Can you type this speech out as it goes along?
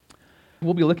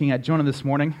We'll be looking at Jonah this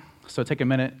morning, so take a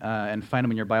minute and find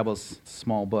him in your Bible's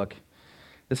small book.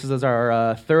 This is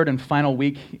our third and final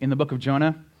week in the book of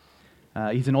Jonah.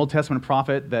 He's an Old Testament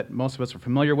prophet that most of us are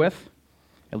familiar with,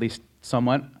 at least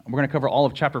somewhat. We're going to cover all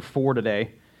of chapter 4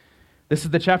 today. This is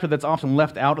the chapter that's often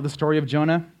left out of the story of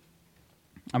Jonah.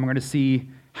 And we're going to see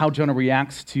how Jonah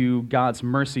reacts to God's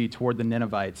mercy toward the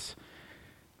Ninevites.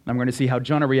 And we're going to see how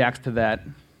Jonah reacts to that.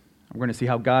 We're going to see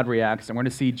how God reacts, and we're going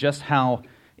to see just how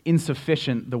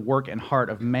insufficient the work and heart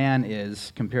of man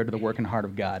is compared to the work and heart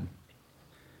of God.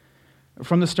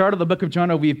 From the start of the book of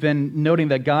Jonah, we've been noting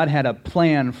that God had a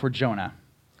plan for Jonah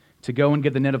to go and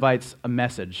give the Ninevites a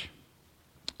message.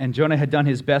 And Jonah had done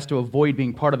his best to avoid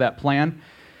being part of that plan.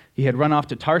 He had run off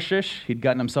to Tarshish. He'd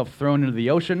gotten himself thrown into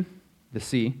the ocean, the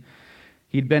sea.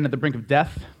 He'd been at the brink of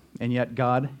death, and yet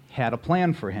God had a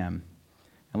plan for him.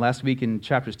 And last week in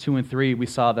chapters 2 and 3, we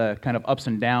saw the kind of ups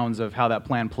and downs of how that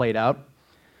plan played out.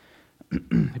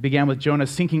 It began with Jonah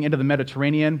sinking into the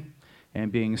Mediterranean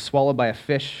and being swallowed by a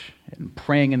fish and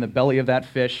praying in the belly of that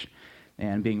fish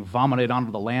and being vomited onto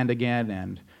the land again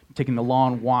and taking the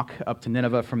long walk up to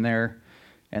Nineveh from there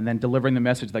and then delivering the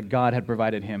message that God had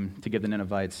provided him to give the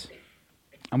Ninevites.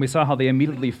 And we saw how they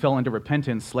immediately fell into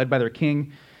repentance, led by their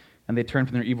king, and they turned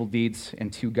from their evil deeds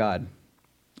and to God.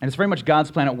 And it's very much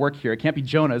God's plan at work here. It can't be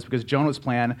Jonah's, because Jonah's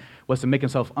plan was to make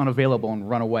himself unavailable and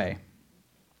run away.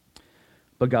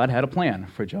 But God had a plan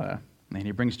for Jonah, and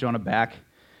he brings Jonah back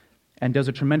and does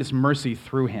a tremendous mercy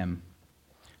through him.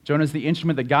 Jonah is the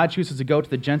instrument that God chooses to go to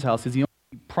the Gentiles. He's the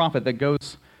only prophet that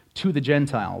goes to the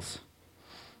Gentiles.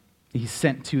 He's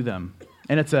sent to them.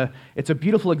 And it's a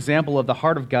beautiful example of the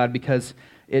heart of God, because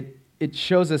it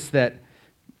shows us that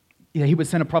he would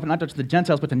send a prophet not just to the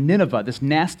Gentiles, but to Nineveh, this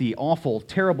nasty, awful,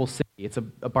 terrible city. It's a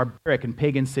barbaric and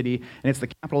pagan city, and it's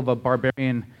the capital of a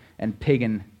barbarian and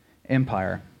pagan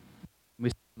empire. We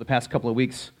saw the past couple of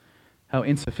weeks how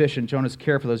insufficient Jonah's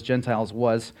care for those Gentiles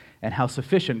was and how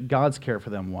sufficient God's care for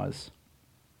them was.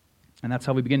 And that's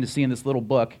how we begin to see in this little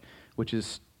book, which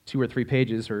is 2 or 3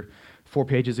 pages, or 4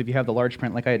 pages if you have the large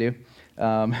print like I do,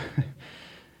 that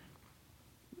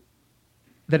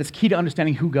it's key to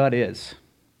understanding who God is,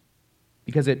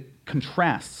 because it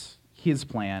contrasts his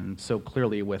plan so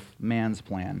clearly with man's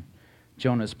plan,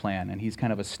 Jonah's plan, and he's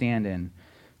kind of a stand-in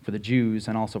for the Jews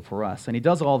and also for us. And he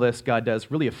does all this, God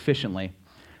does, really efficiently.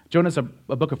 Jonah's a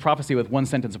book of prophecy with one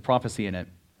sentence of prophecy in it.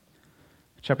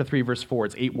 Chapter 3, verse 4,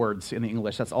 it's 8 words in the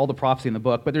English. That's all the prophecy in the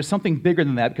book. But there's something bigger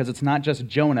than that, because it's not just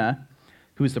Jonah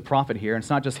who's the prophet here, and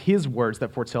it's not just his words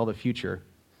that foretell the future.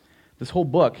 This whole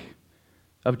book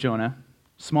of Jonah,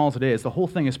 small as it is, the whole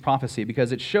thing is prophecy,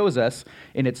 because it shows us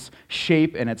in its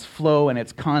shape and its flow and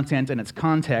its content and its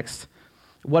context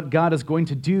what God is going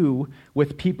to do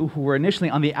with people who were initially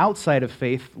on the outside of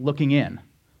faith looking in.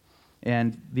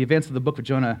 And the events of the book of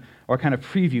Jonah are a kind of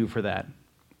preview for that.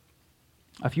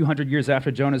 A few hundred years after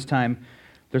Jonah's time,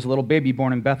 there's a little baby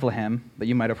born in Bethlehem that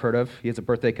you might have heard of. He has a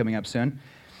birthday coming up soon.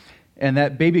 And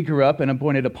that baby grew up and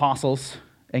appointed apostles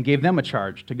and gave them a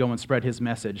charge to go and spread his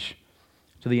message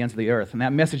to the ends of the earth. And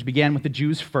that message began with the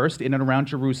Jews first, in and around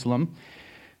Jerusalem.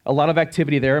 A lot of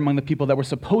activity there among the people that were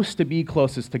supposed to be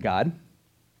closest to God.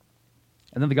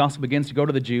 And then the gospel begins to go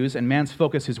to the Jews, and man's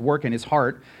focus, his work, and his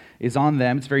heart is on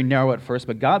them. It's very narrow at first,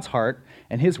 but God's heart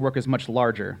and his work is much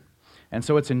larger. And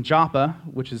so it's in Joppa,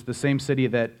 which is the same city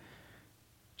that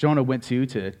Jonah went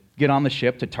to get on the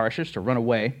ship to Tarshish, to run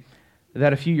away,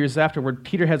 that a few years afterward,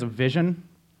 Peter has a vision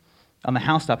on the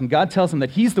housetop, and God tells him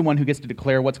that he's the one who gets to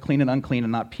declare what's clean and unclean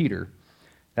and not Peter.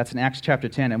 That's in Acts chapter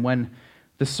 10. And when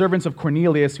the servants of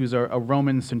Cornelius, who's a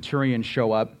Roman centurion,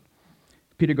 show up,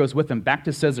 Peter goes with them back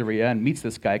to Caesarea and meets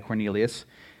this guy, Cornelius.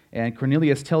 And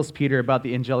Cornelius tells Peter about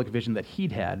the angelic vision that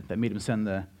he'd had that made him send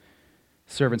the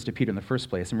servants to Peter in the first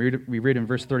place. And we read in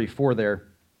verse 34 there,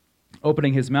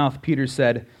 opening his mouth, Peter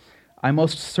said, "I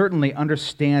most certainly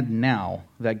understand now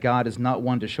that God is not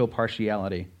one to show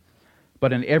partiality,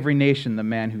 but in every nation the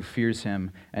man who fears him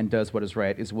and does what is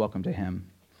right is welcome to him."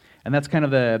 And that's kind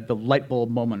of the light bulb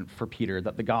moment for Peter,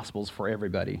 that the gospel's for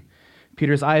everybody.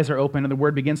 Peter's eyes are open, and the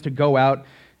word begins to go out,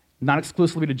 not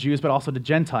exclusively to Jews, but also to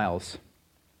Gentiles.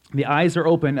 The eyes are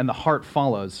open, and the heart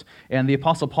follows. And the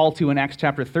Apostle Paul, too, in Acts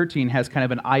chapter 13, has kind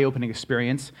of an eye-opening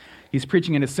experience. He's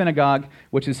preaching in a synagogue,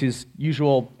 which is his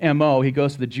usual MO. He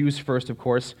goes to the Jews first, of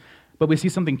course. But we see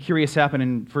something curious happen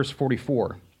in verse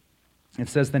 44. It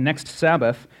says, "The next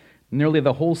Sabbath, nearly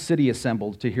the whole city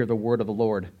assembled to hear the word of the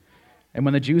Lord. And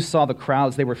when the Jews saw the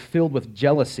crowds, they were filled with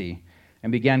jealousy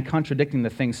and began contradicting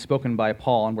the things spoken by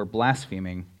Paul and were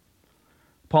blaspheming.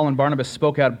 Paul and Barnabas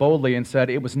spoke out boldly and said,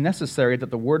 'It was necessary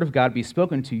that the word of God be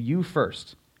spoken to you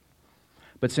first.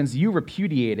 But since you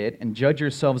repudiate it and judge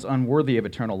yourselves unworthy of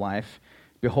eternal life,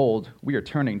 behold, we are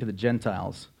turning to the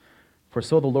Gentiles. For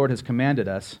so the Lord has commanded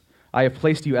us, I have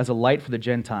placed you as a light for the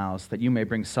Gentiles, that you may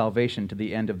bring salvation to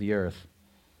the end of the earth.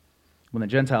 When the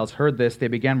Gentiles heard this, they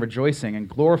began rejoicing and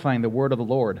glorifying the word of the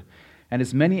Lord. And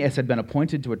as many as had been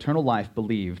appointed to eternal life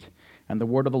believed, and the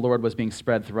word of the Lord was being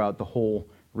spread throughout the whole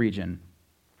region.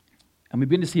 And we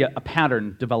begin to see a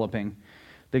pattern developing,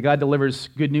 that God delivers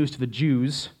good news to the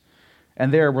Jews,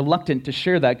 and they're reluctant to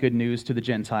share that good news to the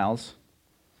Gentiles.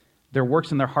 Their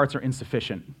works and their hearts are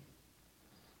insufficient.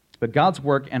 But God's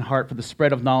work and heart for the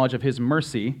spread of knowledge of his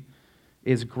mercy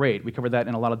is great. We covered that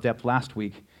in a lot of depth last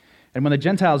week. And when the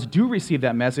Gentiles do receive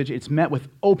that message, it's met with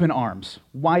open arms,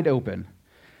 wide open.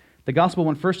 The gospel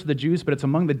went first to the Jews, but it's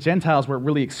among the Gentiles where it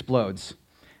really explodes.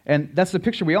 And that's the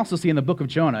picture we also see in the book of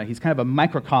Jonah. He's kind of a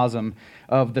microcosm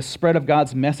of the spread of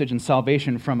God's message and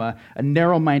salvation from a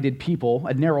narrow-minded people,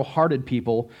 a narrow-hearted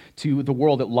people, to the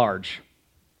world at large.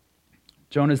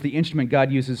 Jonah is the instrument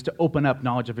God uses to open up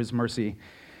knowledge of his mercy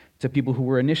to people who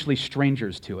were initially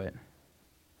strangers to it.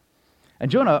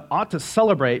 And Jonah ought to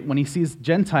celebrate when he sees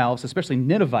Gentiles, especially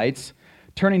Ninevites,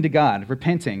 turning to God,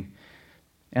 repenting,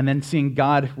 and then seeing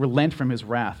God relent from his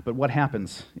wrath. But what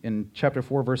happens? In chapter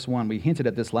 4, verse 1, we hinted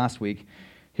at this last week.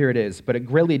 Here it is. But it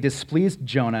greatly displeased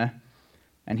Jonah,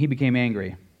 and he became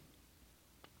angry.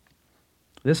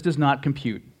 This does not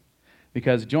compute,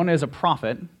 because Jonah is a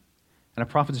prophet, and a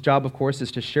prophet's job, of course,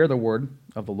 is to share the word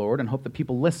of the Lord and hope that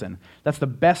people listen. That's the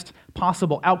best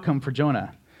possible outcome for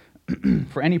Jonah,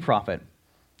 for any prophet.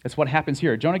 That's what happens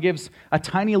here. Jonah gives a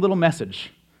tiny little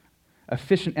message,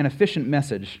 an efficient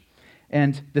message,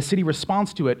 and the city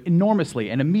responds to it enormously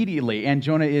and immediately, and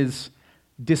Jonah is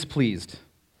displeased.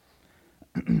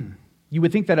 You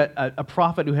would think that a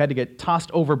prophet who had to get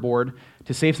tossed overboard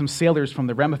to save some sailors from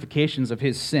the ramifications of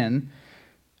his sin,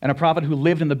 and a prophet who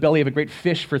lived in the belly of a great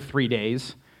fish for 3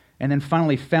 days, and then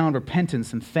finally found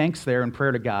repentance and thanks there in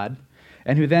prayer to God,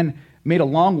 and who then made a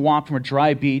long walk from a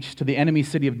dry beach to the enemy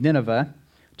city of Nineveh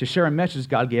to share a message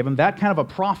God gave him, that kind of a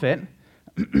prophet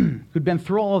who'd been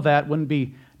through all of that wouldn't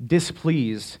be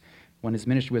displeased when his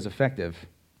ministry was effective.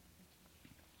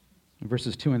 In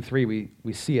verses 2 and 3,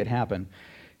 we see it happen.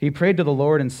 He prayed to the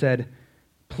Lord and said,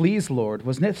 "Please, Lord,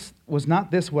 was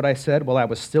not this what I said while I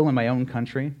was still in my own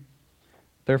country?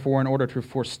 Therefore, in order to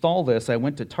forestall this, I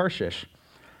went to Tarshish.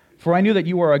 For I knew that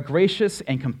you are a gracious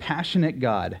and compassionate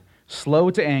God, slow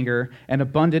to anger and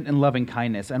abundant in loving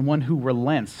kindness, and one who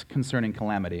relents concerning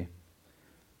calamity.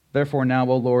 Therefore now,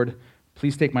 O Lord,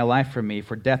 please take my life from me,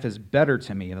 for death is better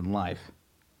to me than life."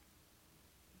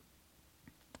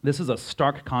 This is a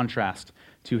stark contrast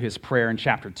to his prayer in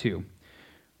chapter 2,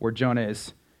 where Jonah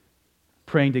is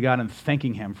praying to God and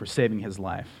thanking him for saving his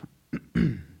life.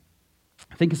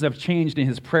 Things have changed in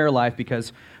his prayer life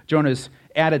because Jonah's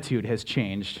attitude has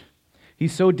changed.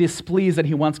 He's so displeased that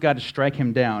he wants God to strike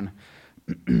him down.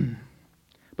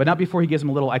 But not before he gives him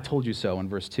a little "I told you so" in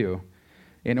verse 2.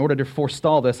 In order to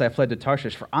forestall this, I fled to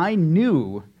Tarshish, for I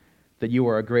knew that you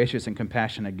are a gracious and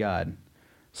compassionate God,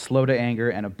 slow to anger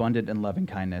and abundant in loving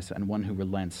kindness, and one who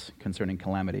relents concerning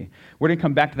calamity. We're going to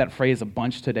come back to that phrase a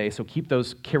bunch today, so keep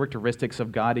those characteristics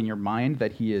of God in your mind,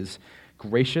 that he is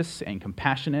gracious and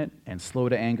compassionate and slow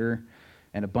to anger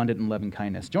and abundant in loving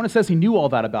kindness. Jonah says he knew all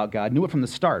that about God, knew it from the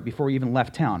start before he even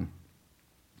left town.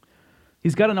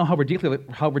 He's got to know how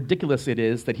ridiculous it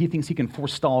is that he thinks he can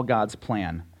forestall God's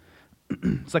plan.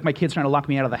 It's like my kids trying to lock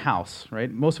me out of the house, right?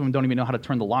 Most of them don't even know how to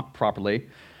turn the lock properly.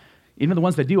 Even the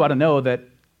ones that do ought to know that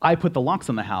I put the locks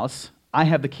on the house, I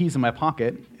have the keys in my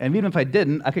pocket, and even if I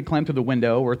didn't, I could climb through the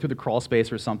window or through the crawl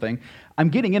space or something. I'm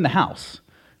getting in the house,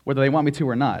 whether they want me to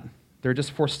or not. They're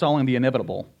just forestalling the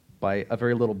inevitable by a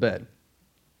very little bit.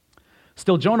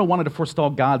 Still, Jonah wanted to forestall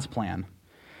God's plan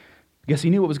because he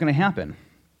knew what was going to happen.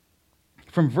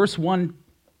 From verse 1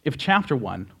 of chapter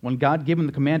 1, when God gave him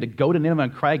the command to go to Nineveh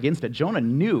and cry against it, Jonah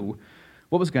knew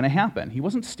what was going to happen. He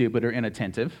wasn't stupid or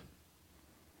inattentive.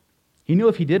 He knew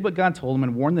if he did what God told him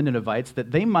and warned the Ninevites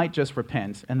that they might just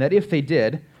repent, and that if they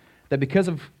did, that because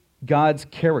of God's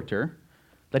character,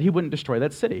 that he wouldn't destroy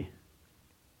that city.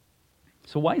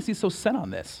 So why is he so set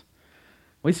on this?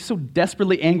 Why is he so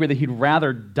desperately angry that he'd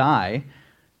rather die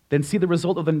than see the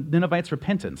result of the Ninevites'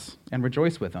 repentance and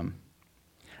rejoice with them?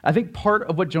 I think part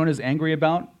of what Jonah is angry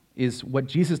about is what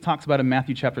Jesus talks about in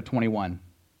Matthew chapter 21.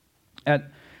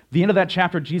 At the end of that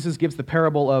chapter, Jesus gives the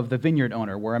parable of the vineyard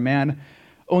owner, where a man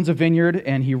owns a vineyard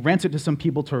and he rents it to some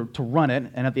people to run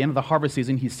it, and at the end of the harvest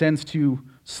season, he sends 2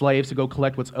 slaves to go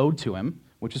collect what's owed to him,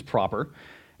 which is proper.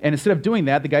 And instead of doing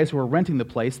that, the guys who are renting the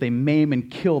place, they maim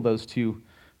and kill those 2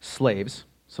 slaves.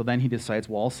 So then he decides,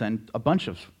 well, I'll send a bunch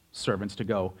of servants to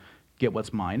go get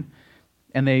what's mine.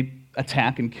 And they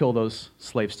attack and kill those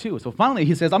slaves too. So finally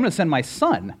he says, I'm going to send my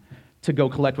son to go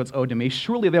collect what's owed to me.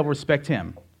 Surely they'll respect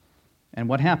him. And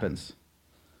what happens?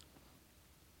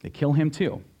 They kill him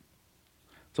too.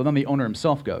 So then the owner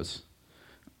himself goes.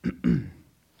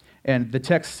 And the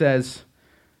text says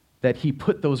that he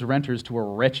put those renters to a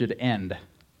wretched end.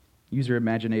 Use your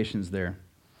imaginations there.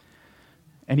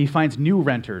 And he finds new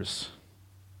renters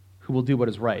who will do what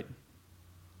is right.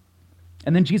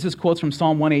 And then Jesus quotes from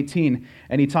Psalm 118,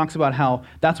 and he talks about how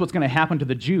that's what's going to happen to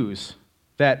the Jews,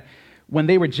 that when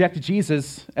they reject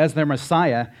Jesus as their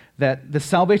Messiah, that the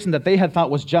salvation that they had thought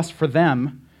was just for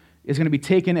them is going to be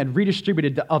taken and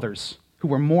redistributed to others who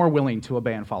were more willing to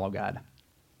obey and follow God.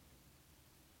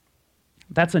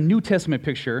 That's a New Testament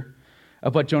picture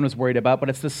of what Jonah's worried about, but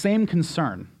it's the same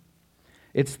concern.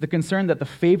 It's the concern that the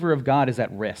favor of God is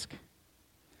at risk.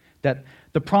 That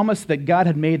the promise that God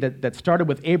had made that started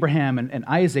with Abraham and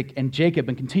Isaac and Jacob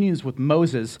and continues with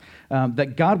Moses,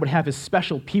 that God would have his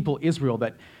special people, Israel,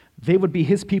 that they would be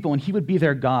his people and he would be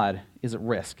their God, is at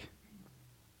risk.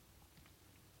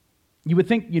 You would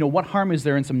think, what harm is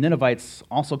there in some Ninevites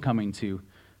also coming to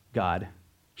God?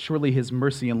 Surely his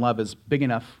mercy and love is big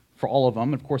enough for all of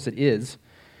them. Of course it is.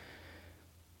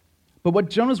 But what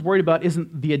Jonah's worried about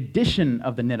isn't the addition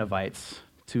of the Ninevites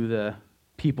to the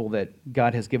people that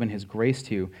God has given his grace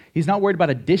to. He's not worried about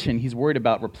addition, he's worried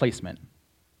about replacement.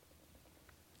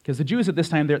 Because the Jews at this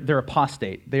time, they're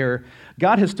apostate.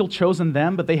 God has still chosen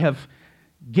them, but they have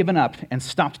given up and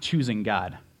stopped choosing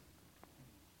God.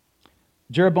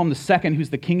 Jeroboam II,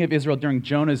 who's the king of Israel during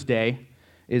Jonah's day,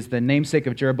 is the namesake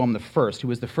of Jeroboam I, who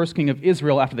was the first king of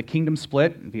Israel after the kingdom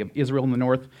split. We have Israel in the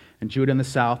north and Judah in the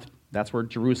south. That's where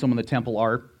Jerusalem and the temple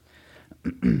are.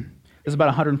 This is about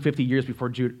 150 years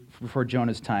before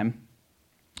Jonah's time.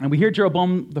 And we hear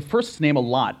Jeroboam the first's name a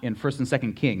lot in 1st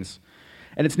and 2nd Kings,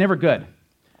 and it's never good.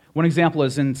 One example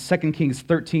is in 2 Kings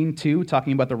 13:2,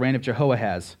 talking about the reign of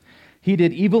Jehoahaz. He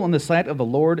did evil in the sight of the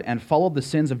Lord and followed the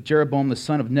sins of Jeroboam the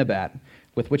son of Nebat,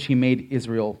 with which he made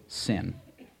Israel sin.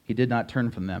 He did not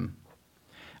turn from them.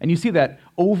 And you see that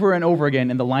over and over again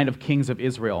in the line of kings of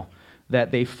Israel,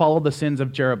 that they followed the sins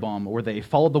of Jeroboam, or they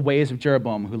followed the ways of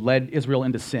Jeroboam, who led Israel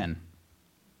into sin.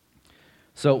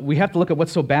 So we have to look at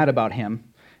what's so bad about him,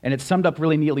 and it's summed up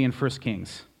really neatly in 1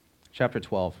 Kings chapter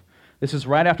 12. This is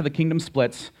right after the kingdom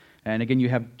splits, and again you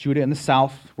have Judah in the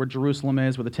south, where Jerusalem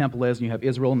is, where the temple is, and you have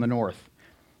Israel in the north,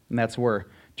 and that's where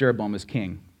Jeroboam is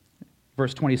king.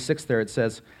 Verse 26 there, it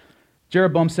says,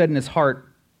 Jeroboam said in his heart,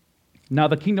 now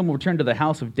the kingdom will return to the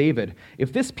house of David.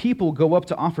 If this people go up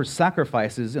to offer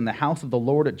sacrifices in the house of the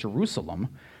Lord at Jerusalem,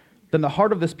 then the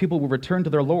heart of this people will return to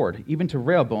their Lord, even to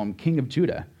Rehoboam, king of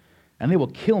Judah. And they will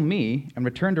kill me and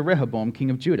return to Rehoboam, king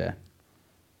of Judah.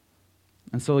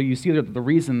 And so you see that the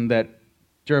reason that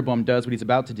Jeroboam does what he's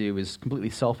about to do is completely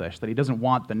selfish, that he doesn't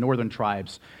want the northern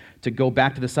tribes to go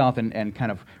back to the south and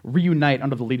kind of reunite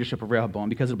under the leadership of Rehoboam,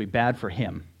 because it'll be bad for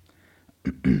him.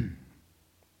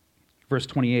 Verse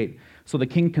 28, so the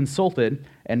king consulted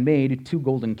and made 2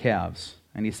 golden calves.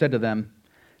 And he said to them,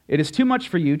 it is too much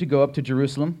for you to go up to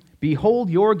Jerusalem. Behold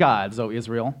your gods, O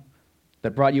Israel,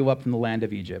 that brought you up from the land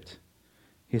of Egypt.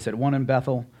 He set one in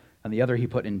Bethel, and the other he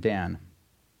put in Dan.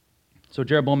 So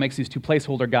Jeroboam makes these 2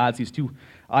 placeholder gods, these 2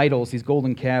 idols, these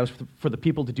golden calves for the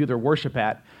people to do their worship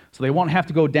at, so they won't have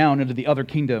to go down into the other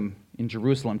kingdom in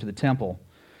Jerusalem to the temple.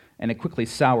 And it quickly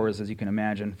sours, as you can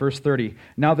imagine. Verse 30,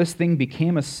 now this thing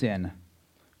became a sin,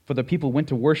 for the people went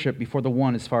to worship before the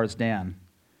one as far as Dan.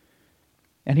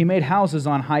 And he made houses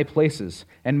on high places,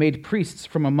 and made priests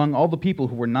from among all the people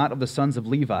who were not of the sons of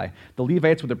Levi. The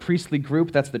Levites were the priestly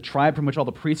group, that's the tribe from which all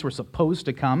the priests were supposed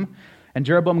to come. And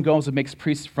Jeroboam goes and makes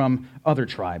priests from other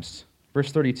tribes.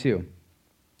 Verse 32,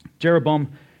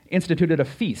 Jeroboam instituted a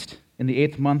feast in the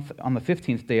 8th month on the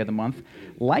 15th day of the month,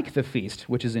 like the feast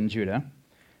which is in Judah.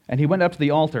 And he went up to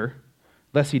the altar,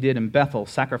 thus he did in Bethel,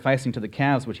 sacrificing to the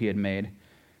calves which he had made.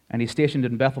 And he stationed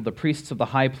in Bethel the priests of the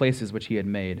high places which he had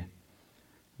made.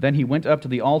 Then he went up to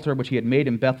the altar which he had made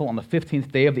in Bethel on the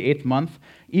 15th day of the 8th month,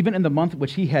 even in the month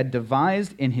which he had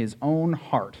devised in his own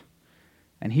heart.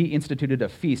 And he instituted a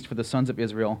feast for the sons of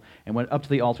Israel and went up to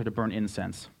the altar to burn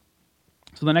incense.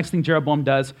 So the next thing Jeroboam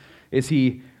does is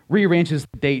he rearranges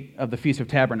the date of the Feast of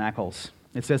Tabernacles.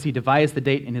 It says he devised the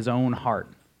date in his own heart.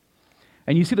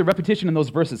 And you see the repetition in those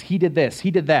verses. He did this,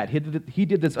 he did that, he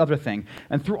did this other thing.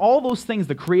 And through all those things,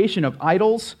 the creation of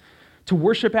idols to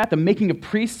worship at, the making of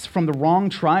priests from the wrong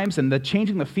tribes, and the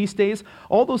changing the feast days,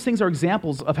 all those things are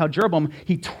examples of how Jeroboam,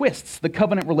 he twists the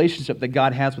covenant relationship that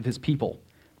God has with his people.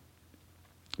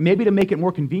 Maybe to make it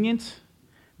more convenient,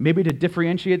 maybe to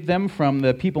differentiate them from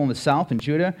the people in the south in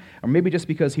Judah, or maybe just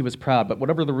because he was proud. But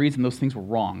whatever the reason, those things were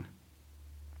wrong.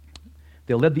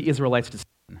 They led the Israelites to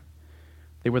sin.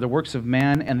 They were the works of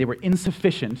man, and they were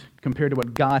insufficient compared to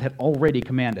what God had already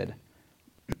commanded.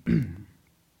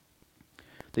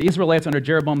 The Israelites under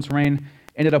Jeroboam's reign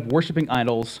ended up worshiping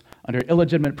idols under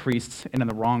illegitimate priests and in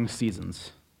the wrong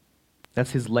seasons.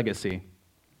 That's his legacy.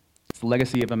 It's the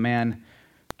legacy of a man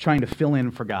trying to fill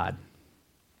in for God.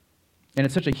 And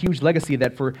it's such a huge legacy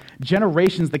that for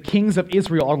generations, the kings of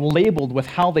Israel are labeled with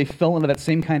how they fell into that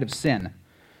same kind of sin.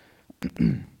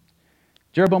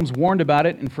 Jeroboam's warned about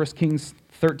it in 1 Kings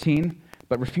 13,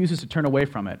 but refuses to turn away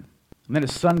from it. And then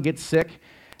his son gets sick,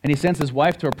 and he sends his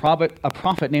wife to a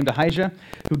prophet named Ahijah,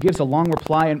 who gives a long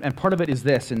reply, and part of it is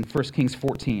this in 1 Kings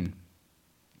 14,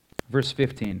 verse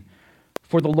 15.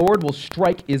 For the Lord will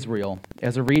strike Israel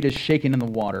as a reed is shaken in the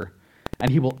water,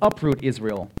 and he will uproot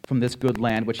Israel from this good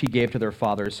land which he gave to their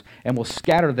fathers, and will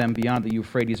scatter them beyond the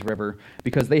Euphrates River,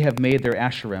 because they have made their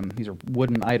Asherim, these are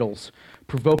wooden idols,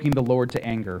 provoking the Lord to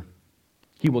anger.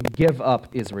 He will give up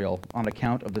Israel on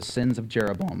account of the sins of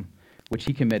Jeroboam, which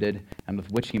he committed and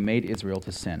with which he made Israel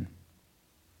to sin.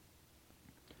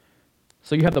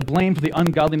 So you have the blame for the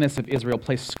ungodliness of Israel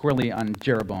placed squarely on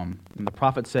Jeroboam. And the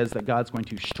prophet says that God's going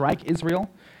to strike Israel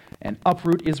and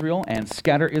uproot Israel and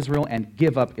scatter Israel and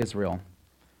give up Israel.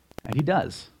 And he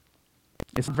does.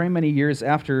 It's very many years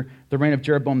after the reign of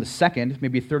Jeroboam II,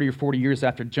 maybe 30 or 40 years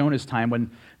after Jonah's time,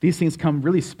 when these things come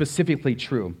really specifically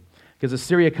true. Because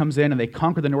Assyria comes in and they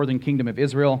conquer the northern kingdom of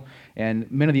Israel,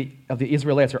 and many of the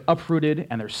Israelites are uprooted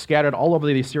and they're scattered all over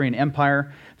the Assyrian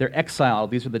Empire. They're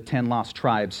exiled. These are the 10 lost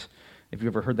tribes, if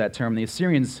you've ever heard that term. The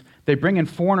Assyrians, they bring in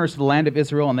foreigners to the land of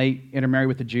Israel and they intermarry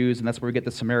with the Jews, and that's where we get the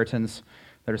Samaritans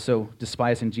that are so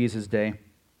despised in Jesus' day.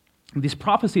 And these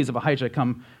prophecies of Ahijah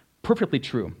come perfectly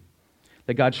true.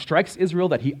 That God strikes Israel,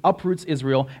 that he uproots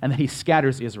Israel, and that he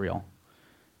scatters Israel.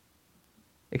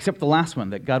 Except the last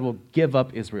one, that God will give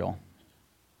up Israel.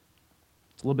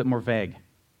 It's a little bit more vague.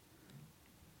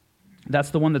 That's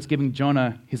the one that's giving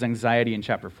Jonah his anxiety in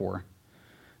chapter 4.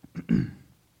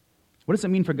 What does it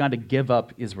mean for God to give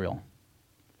up Israel?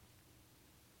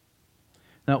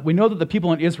 Now, we know that the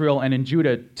people in Israel and in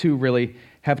Judah, too, really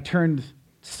have turned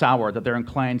sour, that they're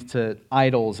inclined to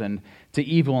idols and to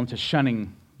evil and to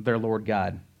shunning their Lord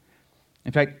God.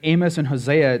 In fact, Amos and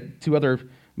Hosea, two other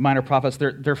minor prophets,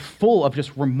 they're full of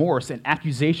just remorse and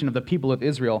accusation of the people of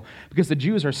Israel because the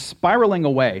Jews are spiraling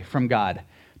away from God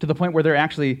to the point where they're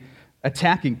actually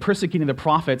attacking, persecuting the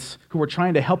prophets who are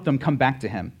trying to help them come back to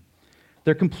him.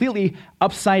 They're completely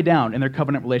upside down in their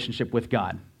covenant relationship with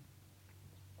God.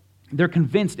 They're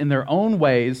convinced in their own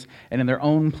ways and in their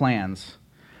own plans.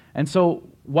 And so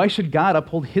why should God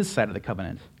uphold his side of the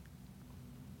covenant?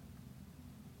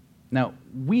 Now,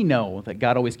 we know that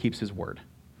God always keeps his word.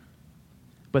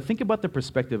 But think about the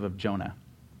perspective of Jonah.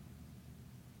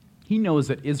 He knows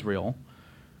that Israel,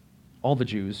 all the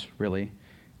Jews, really,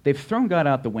 they've thrown God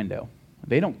out the window.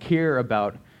 They don't care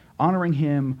about honoring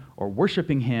him or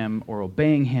worshiping him or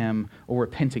obeying him or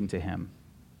repenting to him.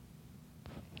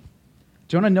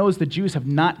 Jonah knows the Jews have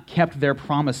not kept their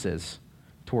promises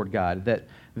toward God, that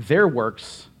their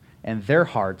works and their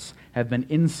hearts have been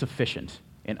insufficient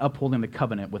in upholding the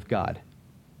covenant with God.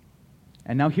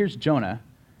 And now here's Jonah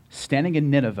standing in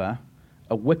Nineveh,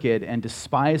 a wicked and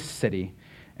despised city,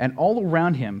 and all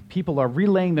around him, people are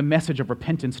relaying the message of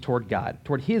repentance toward God,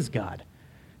 toward his God.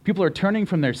 People are turning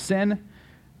from their sin.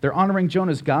 They're honoring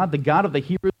Jonah's God, the God of the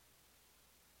Hebrews.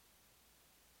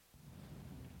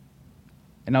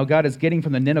 And now God is getting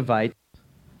from the Ninevites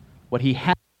what he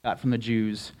hadn't got from the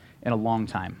Jews in a long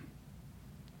time.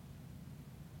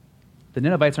 The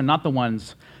Ninevites are not the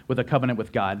ones with a covenant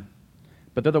with God,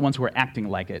 but they're the ones who are acting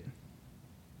like it.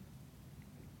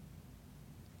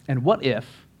 And what if,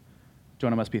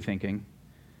 Jonah must be thinking,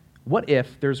 what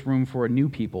if there's room for a new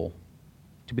people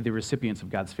to be the recipients of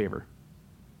God's favor?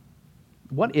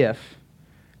 What if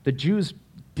the Jews'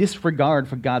 disregard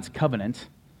for God's covenant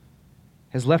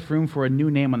has left room for a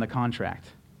new name on the contract?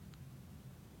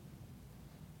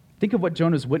 Think of what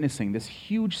Jonah's witnessing, this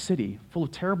huge city full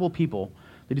of terrible people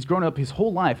that he's grown up his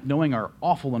whole life knowing are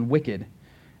awful and wicked,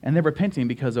 and they're repenting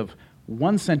because of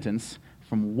one sentence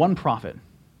from one prophet.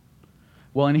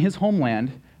 Well, in his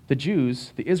homeland, the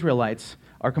Jews, the Israelites,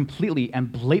 are completely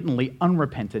and blatantly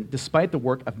unrepentant despite the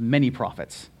work of many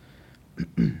prophets.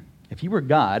 If you were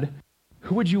God,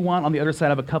 who would you want on the other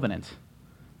side of a covenant?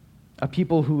 A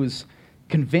people who is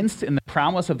convinced in the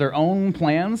prowess of their own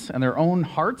plans and their own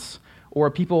hearts, or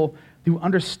a people who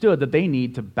understood that they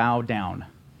need to bow down?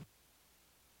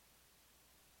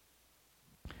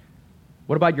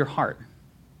 What about your heart?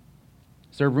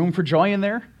 Is there room for joy in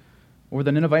there? Or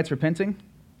the Ninevites repenting?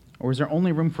 Or is there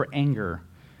only room for anger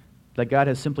that God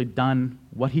has simply done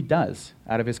what he does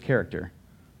out of his character?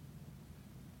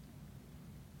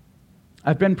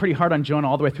 I've been pretty hard on Jonah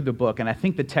all the way through the book, and I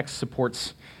think the text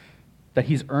supports that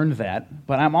he's earned that,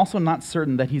 but I'm also not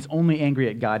certain that he's only angry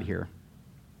at God here.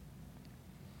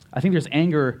 I think there's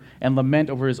anger and lament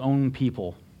over his own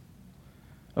people,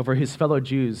 over his fellow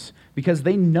Jews, because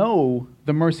they know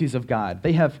the mercies of God.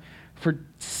 They have, for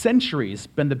centuries,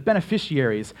 been the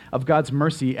beneficiaries of God's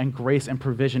mercy and grace and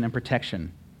provision and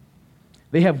protection.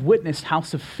 They have witnessed how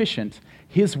sufficient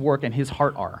his work and his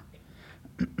heart are.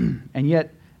 And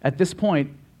yet, at this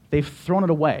point, they've thrown it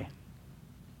away.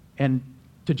 And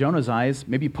to Jonah's eyes,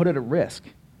 maybe put it at risk.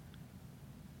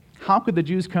 How could the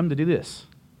Jews come to do this?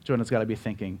 Jonah's got to be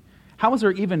thinking. How is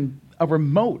there even a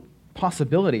remote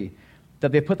possibility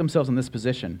that they put themselves in this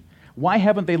position? Why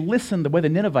haven't they listened the way the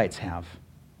Ninevites have?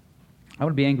 I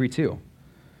would be angry too.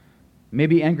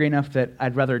 Maybe angry enough that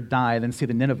I'd rather die than see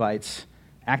the Ninevites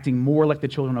acting more like the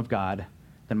children of God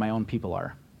than my own people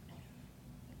are.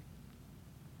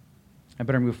 I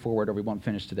better move forward or we won't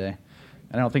finish today.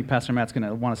 And I don't think Pastor Matt's going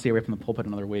to want to stay away from the pulpit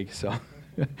another week. So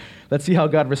let's see how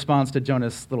God responds to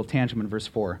Jonah's little tantrum in verse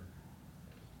 4.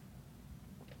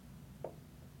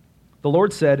 The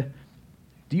Lord said,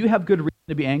 "Do you have good reason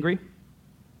to be angry?"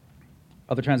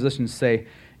 Other translations say,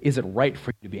 "Is it right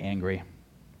for you to be angry?"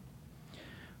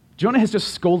 Jonah has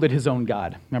just scolded his own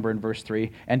God, remember in verse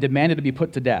 3, and demanded to be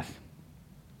put to death.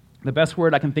 The best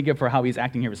word I can think of for how he's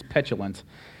acting here is petulant.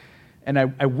 And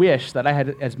I wish that I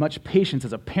had as much patience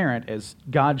as a parent as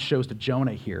God shows to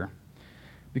Jonah here.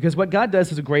 Because what God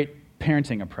does is a great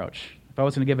parenting approach. If I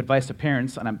was going to give advice to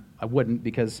parents, and I wouldn't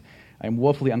because I'm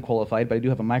woefully unqualified, but I do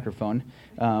have a microphone,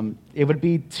 it would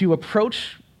be to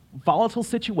approach volatile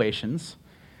situations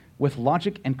with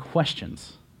logic and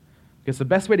questions. Because the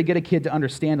best way to get a kid to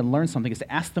understand and learn something is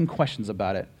to ask them questions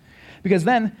about it. Because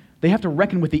then they have to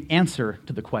reckon with the answer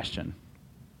to the question.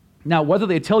 Now, whether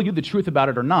they tell you the truth about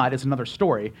it or not is another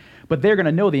story, but they're going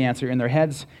to know the answer in their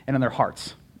heads and in their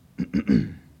hearts.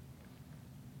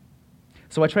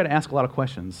 So I try to ask a lot of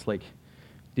questions, like,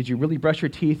 did you really brush your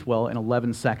teeth well in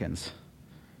 11 seconds?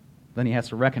 Then he has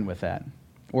to reckon with that.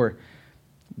 Or,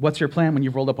 what's your plan when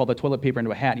you've rolled up all the toilet paper into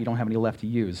a hat and you don't have any left to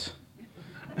use?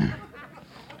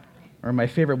 Or my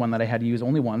favorite one that I had to use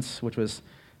only once, which was,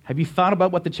 have you thought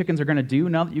about what the chickens are going to do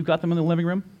now that you've got them in the living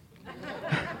room?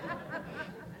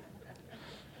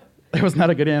 That was not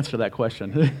a good answer to that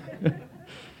question.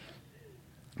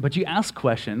 But you ask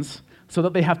questions so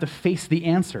that they have to face the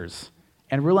answers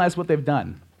and realize what they've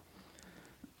done.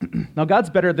 Now, God's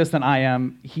better at this than I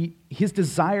am. His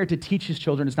desire to teach his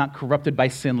children is not corrupted by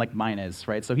sin like mine is,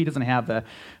 right? So he doesn't have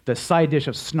the side dish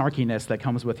of snarkiness that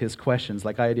comes with his questions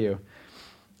like I do.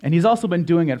 And he's also been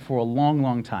doing it for a long,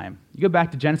 long time. You go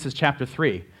back to Genesis chapter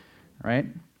 3, right?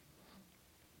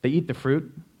 They eat the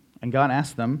fruit, and God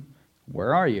asks them,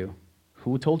 "Where are you?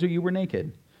 Who told you you were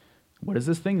naked? What is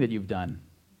this thing that you've done?"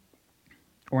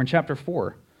 Or in chapter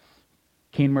 4,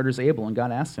 Cain murders Abel, and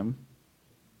God asks him,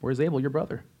 "Where's Abel, your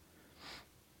brother?"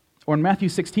 Or in Matthew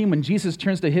 16, when Jesus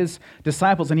turns to his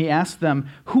disciples and he asks them,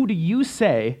 "Who do you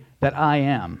say that I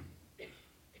am?"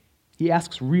 He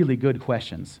asks really good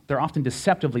questions. They're often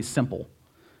deceptively simple.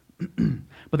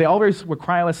 But they always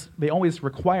require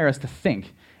us to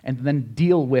think and then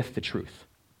deal with the truth.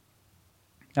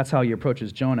 That's how he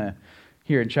approaches Jonah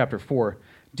here in chapter 4.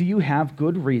 Do you have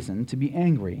good reason to be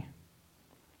angry?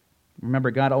 Remember,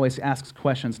 God always asks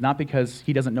questions not because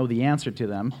he doesn't know the answer to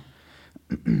them,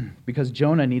 because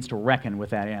Jonah needs to reckon with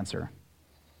that answer.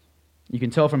 You can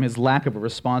tell from his lack of a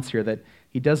response here that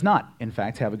he does not, in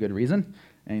fact, have a good reason,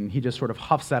 and he just sort of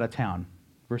huffs out of town,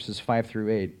 verses 5 through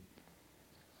 8.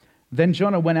 Then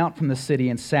Jonah went out from the city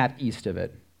and sat east of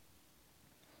it.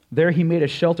 There he made a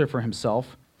shelter for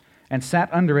himself and sat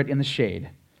under it in the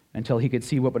shade until he could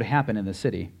see what would happen in the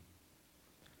city.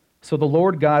 So the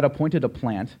Lord God appointed a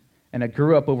plant, and it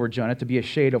grew up over Jonah to be a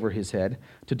shade over his head,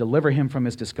 to deliver him from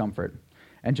his discomfort.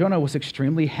 And Jonah was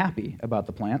extremely happy about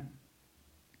the plant.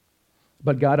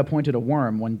 But God appointed a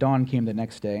worm when dawn came the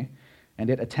next day, and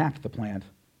it attacked the plant,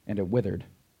 and it withered.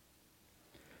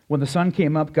 When the sun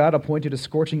came up, God appointed a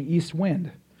scorching east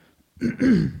wind,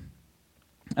 and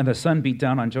the sun beat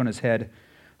down on Jonah's head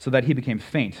so that he became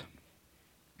faint,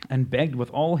 and begged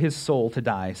with all his soul to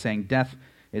die, saying, "Death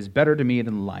is better to me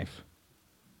than life."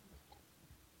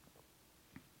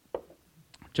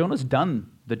 Jonah's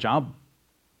done the job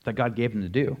that God gave him to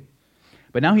do,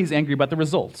 but now he's angry about the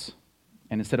results.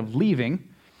 And instead of leaving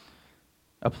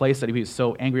a place that he was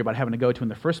so angry about having to go to in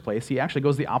the first place, he actually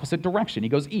goes the opposite direction. He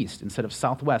goes east instead of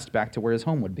southwest back to where his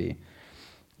home would be.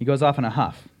 He goes off in a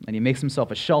huff, and he makes himself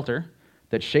a shelter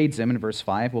that shades him in verse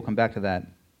 5. We'll come back to that.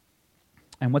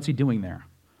 And what's he doing there?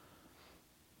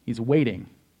 He's waiting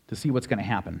to see what's going to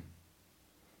happen.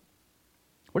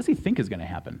 What does he think is going to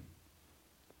happen?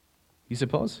 You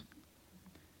suppose?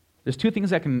 There's two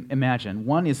things I can imagine.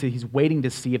 One is that he's waiting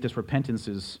to see if this repentance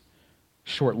is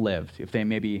short-lived, if they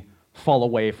maybe fall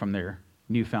away from their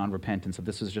newfound repentance, if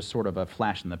this is just sort of a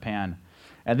flash in the pan.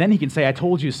 And then he can say, I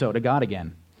told you so to God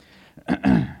again.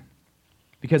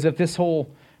 Because if this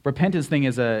whole repentance thing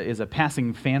is a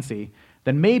passing fancy,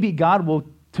 then maybe God will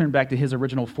turn back to his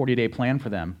original 40-day plan for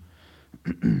them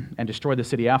and destroy the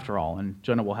city after all, and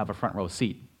Jonah will have a front row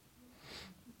seat.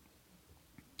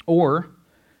 Or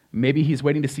maybe he's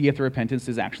waiting to see if the repentance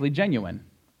is actually genuine.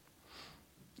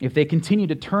 If they continue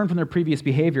to turn from their previous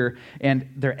behavior and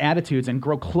their attitudes and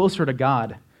grow closer to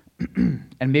God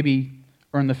and maybe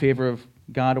earn the favor of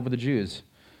God over the Jews.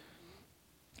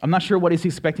 I'm not sure what he's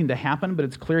expecting to happen, but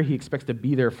it's clear he expects to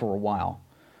be there for a while.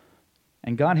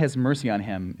 And God has mercy on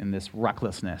him in this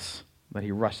recklessness that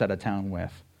he rushed out of town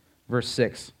with. Verse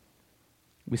 6,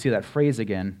 we see that phrase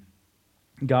again.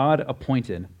 God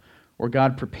appointed, or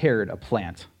God prepared a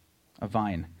plant, a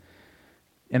vine.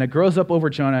 And it grows up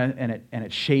over Jonah, and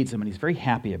it shades him, and he's very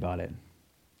happy about it.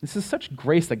 This is such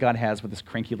grace that God has with this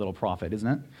cranky little prophet,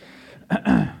 isn't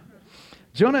it?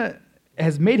 Jonah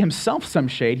has made himself some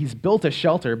shade. He's built a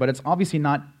shelter, but it's obviously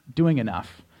not doing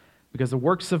enough because the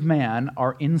works of man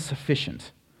are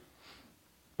insufficient.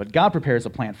 But God prepares a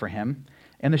plant for him,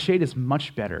 and the shade is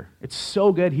much better. It's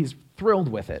so good, he's thrilled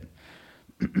with it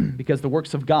because the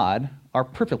works of God are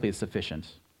perfectly sufficient.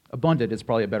 Abundant is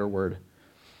probably a better word.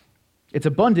 It's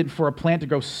abundant for a plant to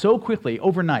grow so quickly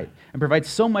overnight and provide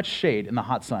so much shade in the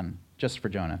hot sun just for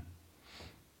Jonah.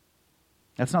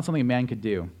 That's not something a man could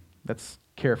do. That's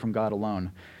care from God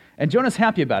alone. And Jonah's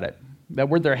happy about it. That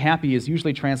word there, happy, is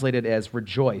usually translated as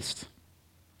rejoiced.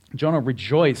 Jonah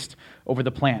rejoiced over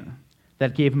the plant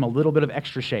that gave him a little bit of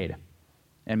extra shade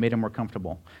and made him more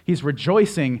comfortable. He's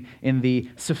rejoicing in the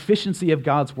sufficiency of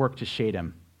God's work to shade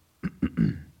him.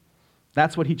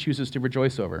 That's what he chooses to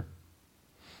rejoice over.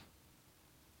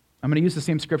 I'm going to use the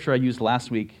same scripture I used last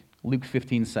week, Luke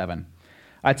 15:7.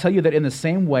 I tell you that in the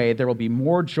same way there will be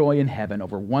more joy in heaven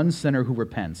over one sinner who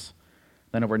repents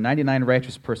than over 99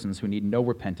 righteous persons who need no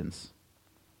repentance.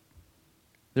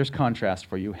 There's contrast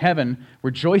for you. Heaven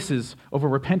rejoices over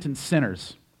repentant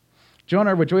sinners.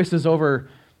 Jonah rejoices over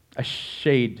a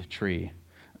shade tree.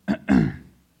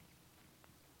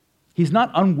 He's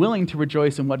not unwilling to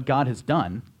rejoice in what God has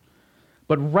done,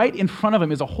 but right in front of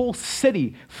him is a whole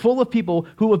city full of people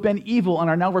who have been evil and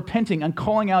are now repenting and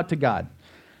calling out to God.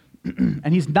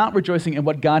 And he's not rejoicing in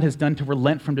what God has done to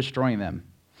relent from destroying them.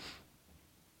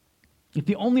 If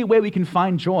the only way we can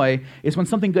find joy is when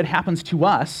something good happens to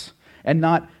us and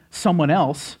not someone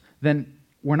else, then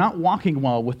we're not walking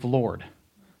well with the Lord.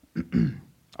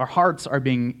 Our hearts are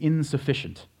being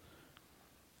insufficient.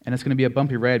 And it's going to be a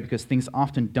bumpy ride because things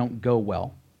often don't go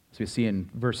well, as we see in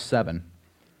verse 7.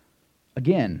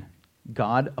 Again,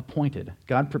 God appointed.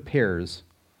 God prepares.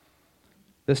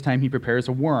 This time he prepares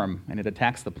a worm, and it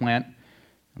attacks the plant,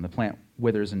 and the plant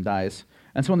withers and dies.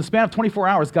 And so in the span of 24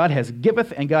 hours, God has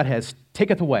giveth and God has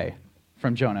taketh away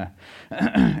from Jonah.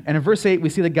 And in verse 8, we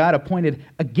see that God appointed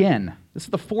again. This is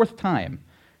the fourth time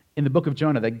in the book of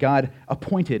Jonah that God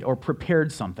appointed or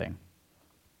prepared something.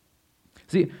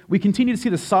 See, we continue to see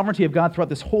the sovereignty of God throughout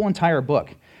this whole entire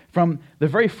book. From the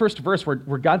very first verse where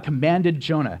God commanded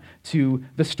Jonah, to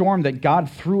the storm that God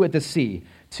threw at the sea,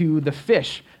 to the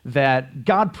fish that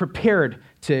God prepared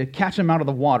to catch him out of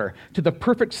the water, to the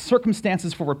perfect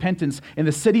circumstances for repentance in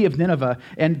the city of Nineveh,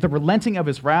 and the relenting of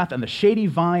his wrath, and the shady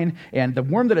vine, and the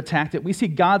worm that attacked it. We see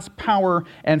God's power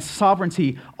and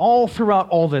sovereignty all throughout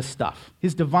all this stuff,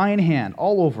 his divine hand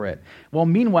all over it. Well,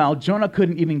 meanwhile, Jonah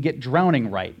couldn't even get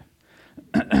drowning right.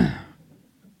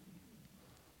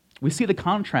 We see the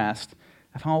contrast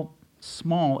of how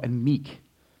small and meek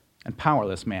and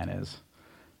powerless man is.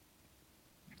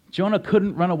 Jonah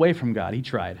couldn't run away from God. He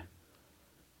tried.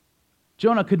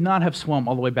 Jonah could not have swum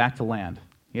all the way back to land.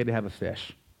 He had to have a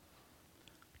fish.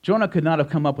 Jonah could not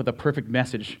have come up with a perfect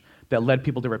message that led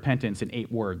people to repentance in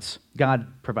 8 words.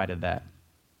 God provided that.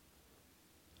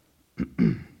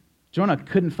 Jonah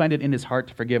couldn't find it in his heart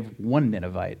to forgive one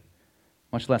Ninevite,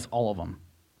 much less all of them.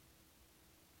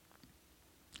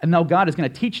 And now God is going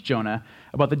to teach Jonah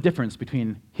about the difference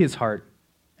between his heart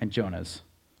and Jonah's.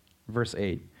 Verse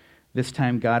 8, this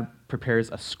time God prepares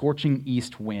a scorching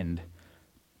east wind.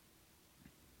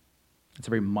 It's a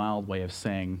very mild way of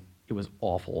saying it was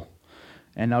awful.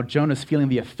 And now Jonah's feeling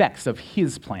the effects of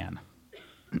his plan.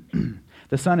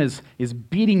 The sun is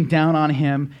beating down on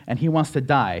him, and he wants to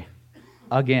die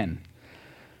again.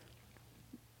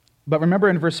 But remember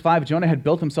in verse 5, Jonah had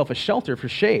built himself a shelter for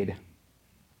shade.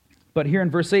 But here in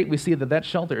verse 8, we see that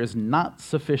shelter is not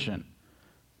sufficient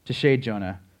to shade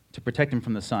Jonah, to protect him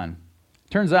from the sun.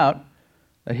 Turns out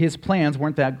that his plans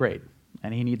weren't that great,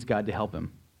 and he needs God to help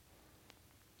him.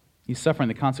 He's suffering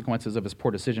the consequences of his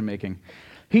poor decision-making.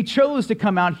 He chose to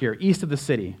come out here, east of the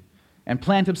city, and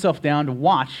plant himself down to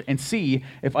watch and see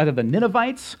if either the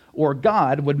Ninevites or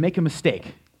God would make a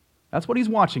mistake. That's what he's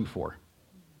watching for.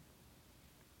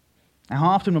 And how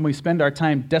often when we spend our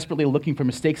time desperately looking for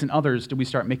mistakes in others do we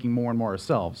start making more and more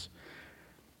ourselves?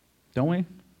 Don't we?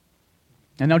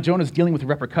 And now Jonah's dealing with the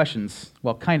repercussions.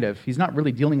 Well, kind of. He's not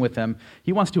really dealing with them.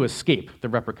 He wants to escape the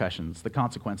repercussions, the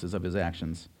consequences of his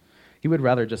actions. He would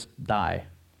rather just die.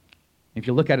 If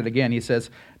you look at it again, he says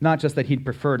not just that he'd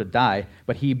prefer to die,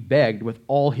 but he begged with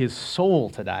all his soul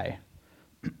to die.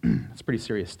 That's pretty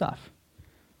serious stuff.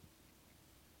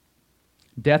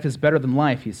 Death is better than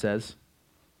life, he says.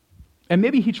 And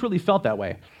maybe he truly felt that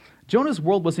way. Jonah's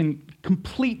world was in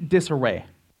complete disarray.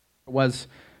 It was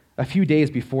a few days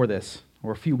before this,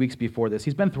 or a few weeks before this.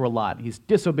 He's been through a lot. He's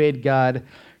disobeyed God.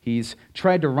 He's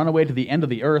tried to run away to the end of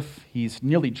the earth. He's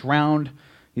nearly drowned.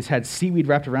 He's had seaweed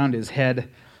wrapped around his head.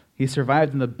 He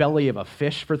survived in the belly of a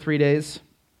fish for 3 days.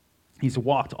 He's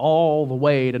walked all the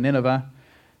way to Nineveh.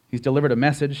 He's delivered a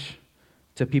message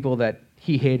to people that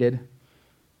he hated.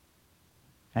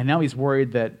 And now he's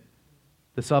worried that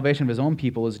the salvation of his own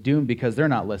people is doomed because they're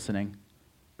not listening.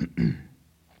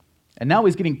 And now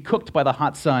he's getting cooked by the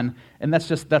hot sun, and that's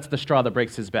the straw that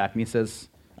breaks his back. And he says,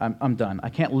 I'm done. I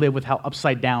can't live with how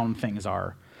upside down things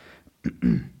are,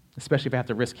 especially if I have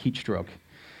to risk heat stroke.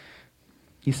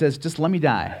 He says, just let me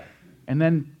die, and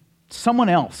then someone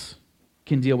else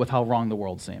can deal with how wrong the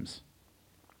world seems.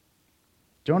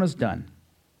 Jonah's done.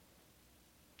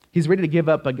 He's ready to give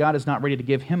up, but God is not ready to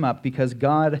give him up because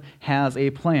God has a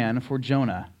plan for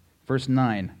Jonah. Verse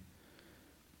 9.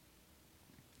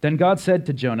 Then God said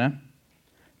to Jonah,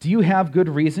 do you have good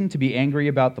reason to be angry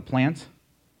about the plant?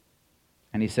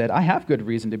 And he said, I have good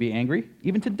reason to be angry,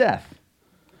 even to death.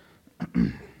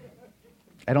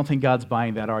 I don't think God's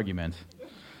buying that argument.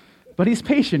 But he's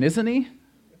patient, isn't he?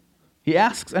 He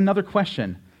asks another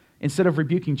question instead of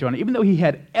rebuking Jonah, even though he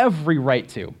had every right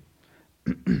to.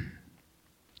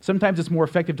 Sometimes it's more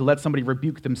effective to let somebody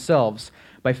rebuke themselves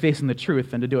by facing the truth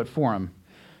than to do it for them.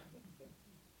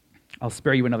 I'll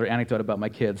spare you another anecdote about my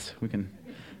kids.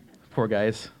 Poor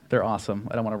guys, they're awesome.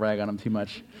 I don't want to rag on them too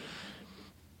much.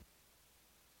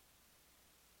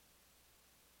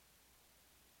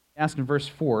 Asked in verse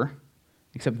 4,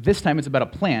 except this time it's about a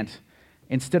plant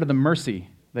instead of the mercy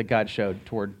that God showed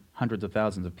toward hundreds of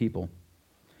thousands of people.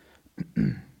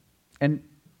 And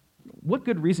what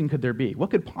good reason could there be? What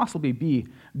could possibly be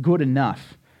good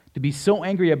enough to be so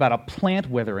angry about a plant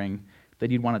withering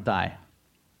that you'd want to die?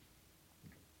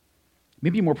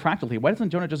 Maybe more practically, why doesn't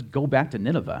Jonah just go back to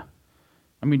Nineveh?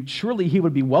 I mean, surely he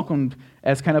would be welcomed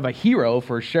as kind of a hero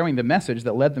for sharing the message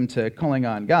that led them to calling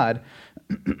on God.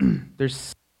 There's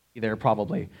safety there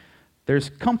probably. There's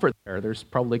comfort there. There's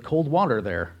probably cold water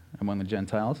there among the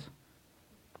Gentiles.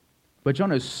 But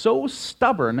Jonah is so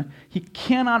stubborn, he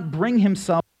cannot bring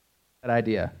himself to that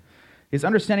idea. His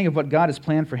understanding of what God has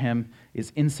planned for him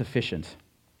is insufficient.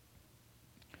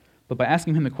 But by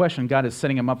asking him the question, God is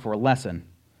setting him up for a lesson.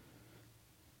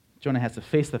 Jonah has to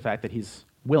face the fact that he's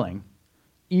willing,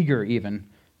 eager even,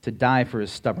 to die for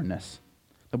his stubbornness.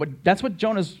 But that's what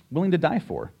Jonah's willing to die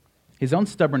for, his own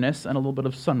stubbornness and a little bit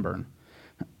of sunburn.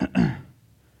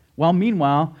 While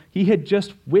meanwhile, he had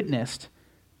just witnessed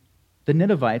the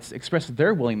Ninevites express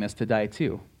their willingness to die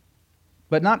too,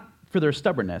 but not for their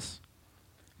stubbornness,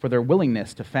 for their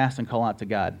willingness to fast and call out to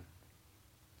God.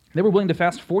 They were willing to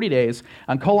fast 40 days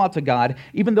and call out to God,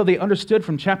 even though they understood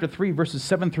from chapter 3, verses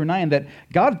 7 through 9, that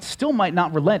God still might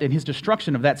not relent in his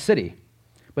destruction of that city.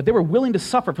 But they were willing to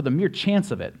suffer for the mere chance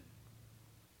of it.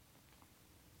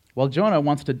 While Jonah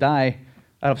wants to die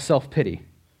out of self-pity,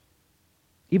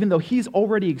 even though he's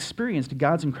already experienced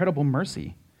God's incredible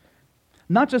mercy.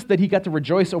 Not just that he got to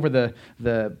rejoice over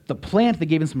the plant that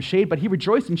gave him some shade, but he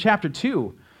rejoiced in chapter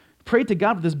 2, prayed to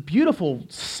God with this beautiful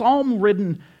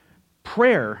psalm-ridden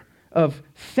prayer of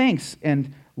thanks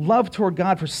and love toward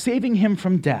God for saving him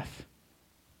from death,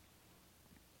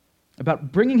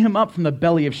 about bringing him up from the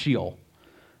belly of Sheol.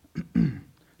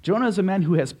 Jonah is a man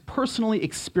who has personally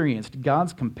experienced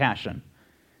God's compassion,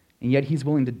 and yet he's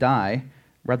willing to die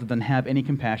rather than have any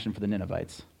compassion for the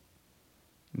Ninevites.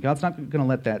 And God's not going to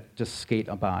let that just skate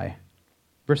by.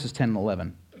 Verses 10 and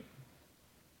 11.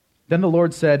 Then the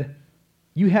Lord said,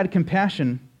 "You had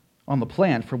compassion on the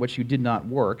plant for which you did not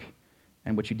work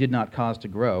and which you did not cause to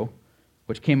grow,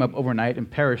 which came up overnight and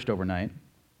perished overnight?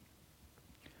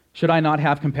 Should I not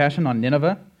have compassion on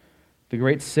Nineveh, the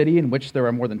great city in which there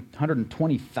are more than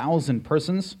 120,000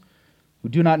 persons who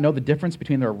do not know the difference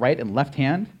between their right and left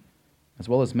hand, as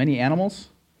well as many animals?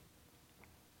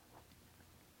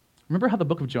 Remember how the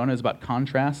book of Jonah is about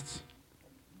contrasts?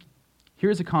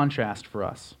 Here's a contrast for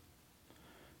us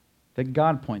that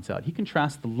God points out. He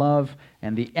contrasts the love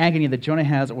and the agony that Jonah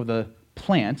has over the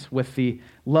plant with the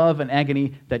love and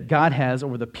agony that God has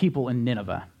over the people in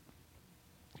Nineveh.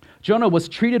 Jonah was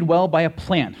treated well by a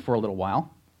plant for a little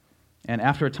while, and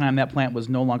after a time, that plant was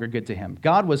no longer good to him.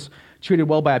 God was treated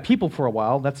well by a people for a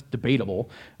while. That's debatable.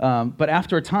 But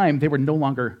after a time, they were no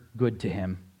longer good to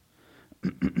him.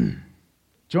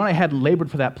 Jonah had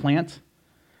labored for that plant.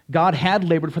 God had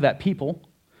labored for that people.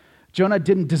 Jonah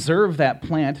didn't deserve that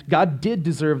plant. God did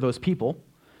deserve those people.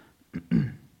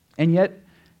 And yet,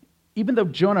 even though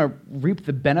Jonah reaped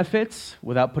the benefits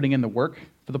without putting in the work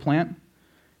for the plant,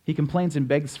 he complains and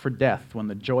begs for death when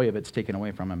the joy of it's taken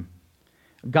away from him.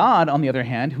 God, on the other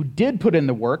hand, who did put in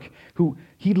the work, who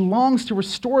he longs to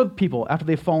restore people after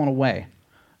they've fallen away.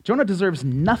 Jonah deserves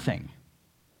nothing.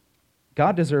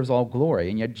 God deserves all glory,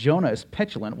 and yet Jonah is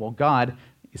petulant while God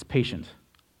is patient.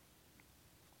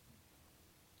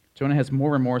 Jonah has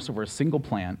more remorse over a single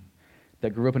plant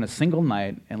that grew up in a single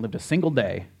night and lived a single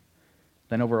day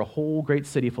than over a whole great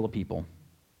city full of people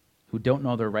who don't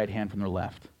know their right hand from their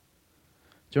left.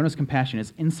 Jonah's compassion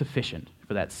is insufficient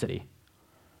for that city.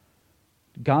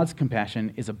 God's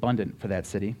compassion is abundant for that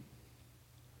city.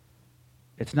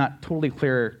 It's not totally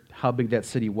clear how big that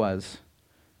city was.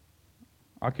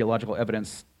 Archaeological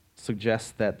evidence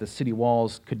suggests that the city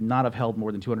walls could not have held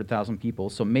more than 200,000 people,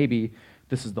 so maybe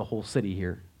this is the whole city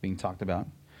here being talked about.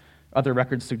 Other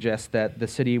records suggest that the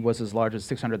city was as large as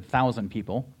 600,000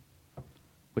 people,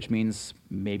 which means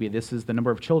maybe this is the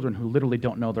number of children who literally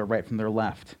don't know their right from their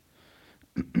left.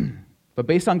 But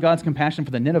based on God's compassion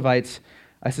for the Ninevites,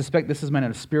 I suspect this is meant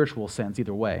in a spiritual sense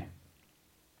either way.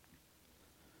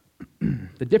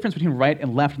 The difference between right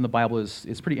and left in the Bible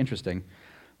is pretty interesting.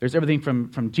 There's everything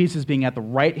from Jesus being at the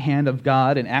right hand of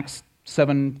God in Acts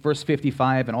 7, verse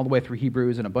 55, and all the way through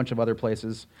Hebrews and a bunch of other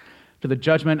places, to the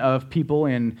judgment of people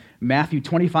in Matthew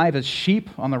 25 as sheep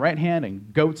on the right hand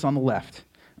and goats on the left.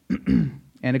 And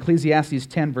Ecclesiastes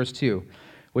 10, verse 2,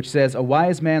 which says, "A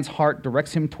wise man's heart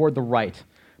directs him toward the right,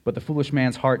 but the foolish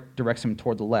man's heart directs him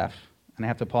toward the left." And I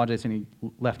have to apologize to any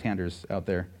left-handers out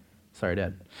there. Sorry,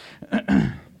 Dad.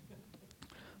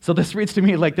 So this reads to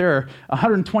me like there are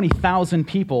 120,000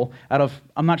 people out of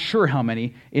I'm not sure how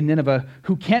many in Nineveh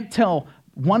who can't tell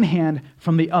one hand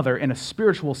from the other in a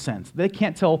spiritual sense. They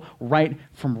can't tell right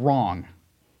from wrong.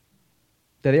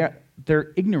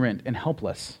 They're ignorant and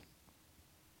helpless.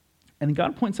 And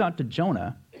God points out to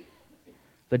Jonah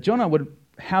that Jonah would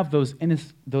have those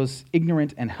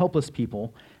ignorant and helpless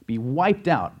people be wiped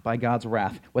out by God's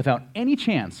wrath without any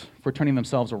chance for turning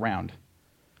themselves around,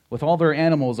 with all their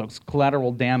animals as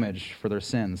collateral damage for their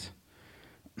sins.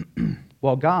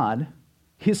 While God,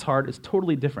 his heart is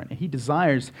totally different, and he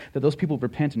desires that those people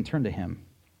repent and turn to him.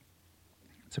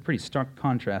 It's a pretty stark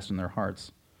contrast in their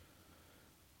hearts.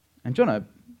 And Jonah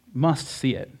must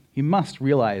see it. He must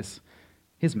realize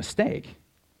his mistake.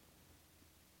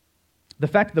 The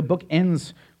fact that the book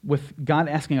ends with God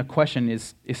asking a question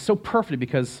is so perfect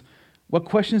because what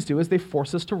questions do is they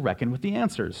force us to reckon with the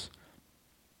answers.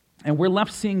 And we're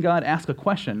left seeing God ask a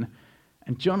question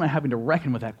and Jonah having to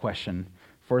reckon with that question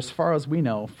for, as far as we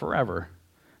know, forever.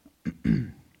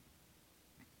 You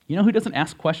know who doesn't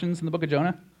ask questions in the book of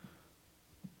Jonah?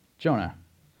 Jonah.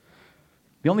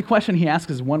 The only question he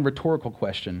asks is one rhetorical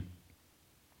question.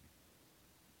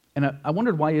 And I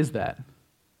wondered, why is that?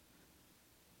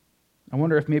 I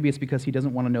wonder if maybe it's because he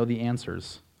doesn't want to know the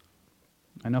answers.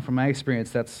 I know from my experience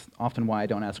that's often why I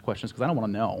don't ask questions, because I don't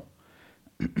want to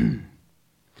know.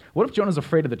 What if Jonah's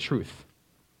afraid of the truth?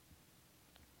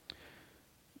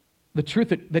 The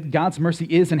truth that God's mercy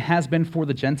is and has been for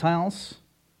the Gentiles?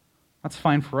 That's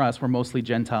fine for us. We're mostly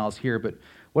Gentiles here. But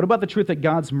what about the truth that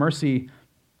God's mercy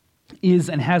is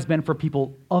and has been for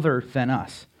people other than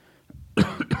us?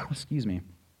 Excuse me.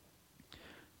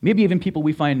 Maybe even people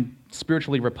we find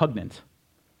spiritually repugnant.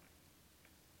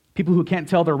 People who can't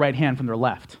tell their right hand from their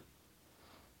left,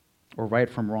 or right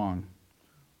from wrong,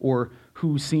 or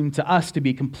who seem to us to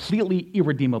be completely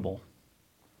irredeemable.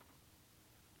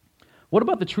 What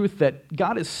about the truth that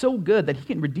God is so good that he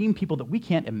can redeem people that we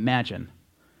can't imagine?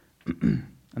 And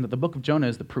that the book of Jonah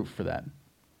is the proof for that.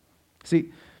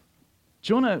 See,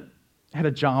 Jonah had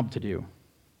a job to do,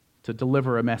 to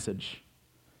deliver a message.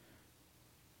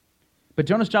 But But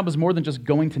Jonah's job was more than just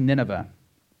going to Nineveh,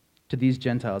 to these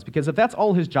Gentiles, because if that's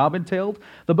all his job entailed,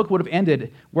 the book would have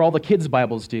ended where all the kids'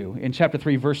 Bibles do, in chapter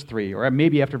 3, verse 3, or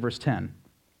maybe after verse 10.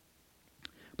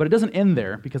 But it doesn't end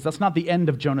there, because that's not the end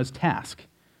of Jonah's task.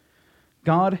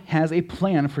 God has a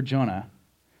plan for Jonah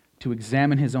to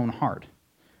examine his own heart,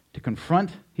 to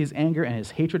confront his anger and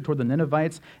his hatred toward the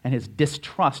Ninevites and his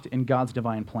distrust in God's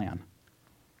divine plan.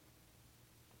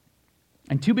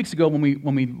 And 2 weeks ago, when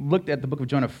we looked at the book of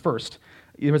Jonah first,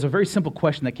 there was a very simple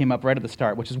question that came up right at the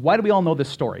start, which is, why do we all know this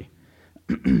story?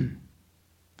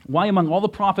 Why, among all the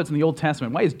prophets in the Old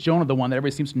Testament, why is Jonah the one that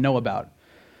everybody seems to know about?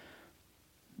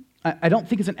 I don't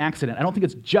think it's an accident. I don't think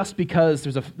it's just because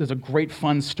there's a great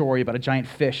fun story about a giant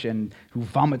fish and who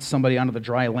vomits somebody onto the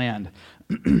dry land.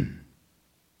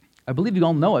 I believe you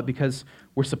all know it because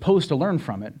we're supposed to learn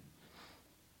from it.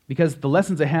 Because the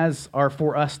lessons it has are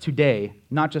for us today,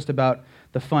 not just about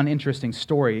the fun, interesting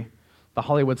story, the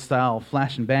Hollywood-style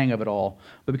flash and bang of it all,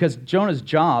 but because Jonah's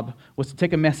job was to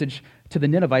take a message to the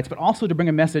Ninevites, but also to bring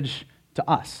a message to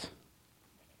us.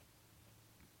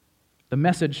 The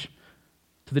message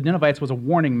to the Ninevites was a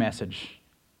warning message,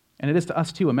 and it is to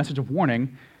us too, a message of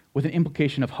warning with an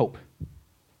implication of hope.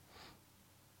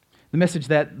 The message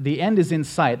that the end is in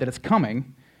sight, that it's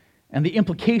coming, and the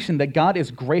implication that God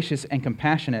is gracious and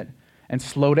compassionate and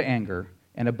slow to anger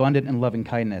and abundant in loving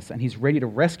kindness, and he's ready to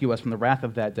rescue us from the wrath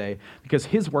of that day because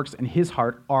his works and his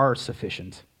heart are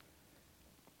sufficient.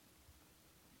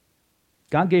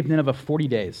 God gave Nineveh 40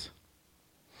 days.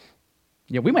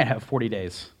 Yeah, we might have 40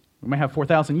 days. We might have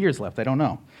 4,000 years left. I don't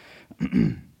know.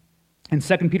 In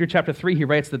 2 Peter chapter 3, he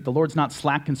writes that the Lord's not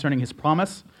slack concerning his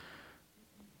promise.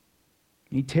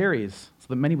 He tarries so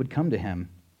that many would come to him.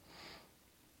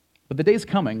 But the day's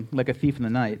coming like a thief in the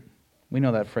night. We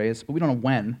know that phrase, but we don't know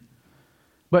when.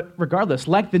 But regardless,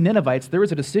 like the Ninevites, there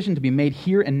is a decision to be made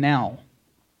here and now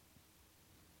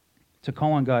to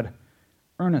call on God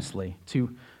earnestly,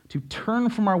 to turn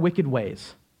from our wicked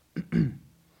ways.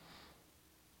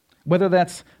 Whether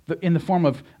that's in the form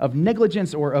of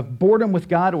negligence or of boredom with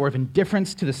God or of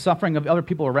indifference to the suffering of other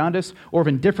people around us or of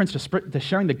indifference to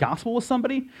sharing the gospel with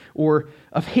somebody or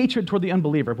of hatred toward the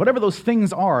unbeliever. Whatever those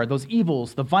things are, those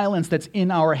evils, the violence that's in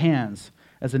our hands,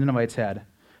 as the Ninevites had,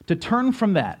 to turn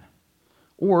from that.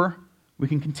 Or we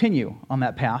can continue on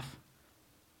that path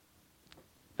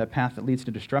that leads to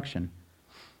destruction.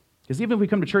 Because even if we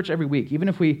come to church every week, even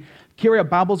if we carry our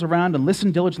Bibles around and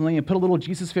listen diligently and put a little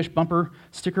Jesus Fish bumper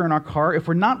sticker in our car, if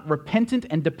we're not repentant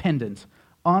and dependent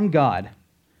on God,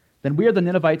 then we are the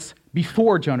Ninevites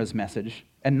before Jonah's message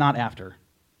and not after.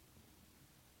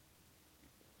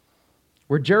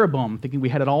 We're Jeroboam thinking we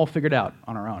had it all figured out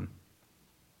on our own.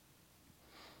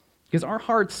 Because our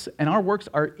hearts and our works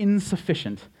are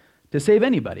insufficient to save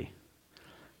anybody.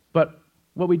 But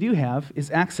what we do have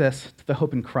is access to the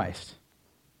hope in Christ.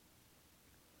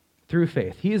 Through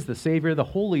faith. He is the Savior, the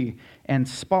holy and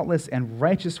spotless and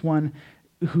righteous one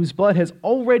whose blood has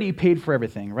already paid for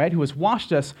everything, right? Who has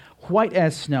washed us white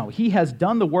as snow. He has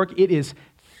done the work. It is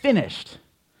finished.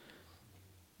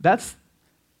 That's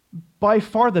by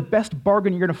far the best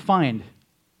bargain you're going to find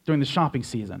during the shopping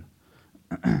season.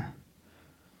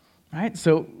 Right?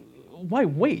 So why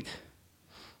wait?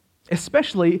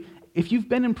 Especially if you've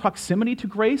been in proximity to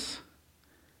grace,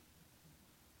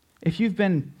 if you've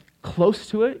been close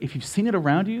to it, if you've seen it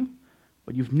around you,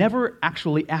 but you've never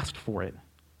actually asked for it.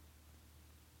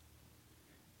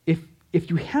 If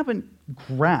you haven't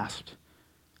grasped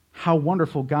how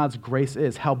wonderful God's grace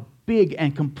is, how big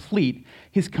and complete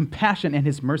his compassion and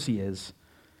his mercy is,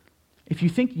 if you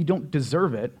think you don't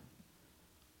deserve it,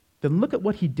 then look at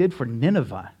what he did for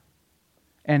Nineveh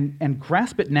and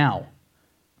grasp it now.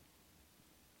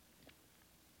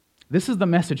 This is the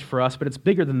message for us, but it's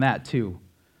bigger than that too.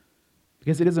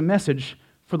 Because it is a message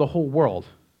for the whole world.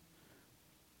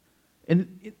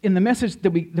 In the message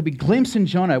that we glimpse in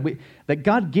Jonah, that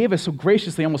God gave us so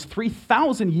graciously almost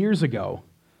 3,000 years ago,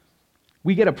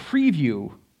 we get a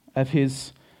preview of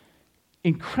his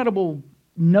incredible,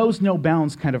 knows no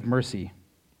bounds kind of mercy.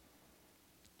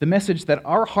 The message that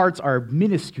our hearts are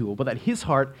minuscule, but that his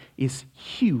heart is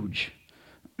huge.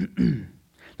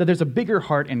 That there's a bigger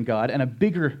heart in God and a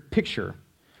bigger picture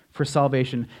for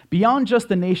salvation, beyond just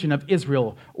the nation of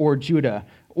Israel or Judah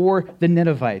or the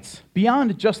Ninevites,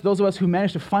 beyond just those of us who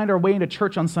managed to find our way into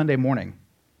church on Sunday morning.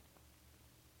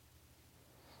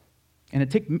 And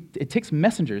it takes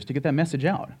messengers to get that message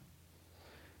out.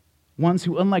 Ones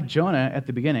who, unlike Jonah at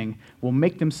the beginning, will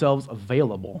make themselves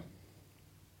available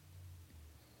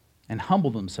and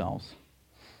humble themselves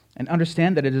and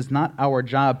understand that it is not our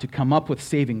job to come up with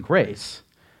saving grace,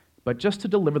 but just to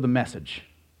deliver the message.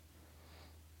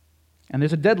 And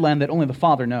there's a deadline that only the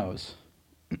Father knows.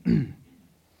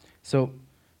 So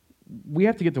we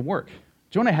have to get to work.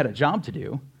 Jonah had a job to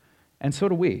do, and so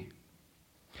do we.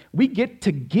 We get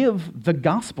to give the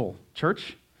gospel,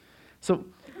 church. So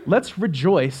let's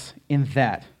rejoice in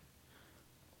that.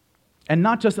 And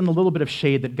not just in the little bit of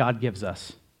shade that God gives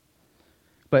us,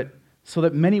 but so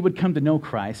that many would come to know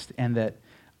Christ and that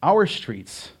our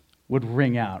streets would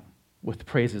ring out with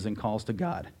praises and calls to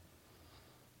God.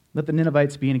 Let the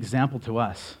Ninevites be an example to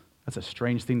us. That's a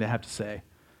strange thing to have to say.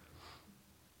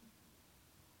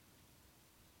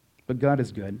 But God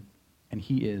is good, and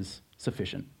He is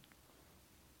sufficient.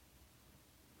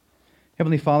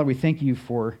 Heavenly Father, we thank you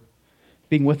for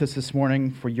being with us this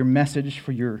morning, for your message,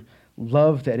 for your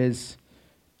love that is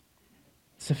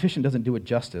sufficient, doesn't do it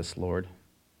justice, Lord.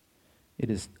 It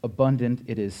is abundant.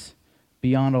 It is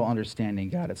beyond all understanding,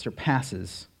 God. It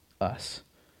surpasses us.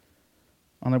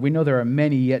 We know there are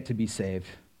many yet to be saved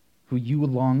who you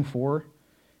long for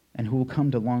and who will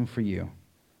come to long for you.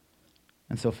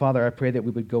 And so, Father, I pray that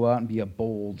we would go out and be a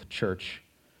bold church,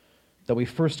 that we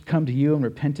first come to you in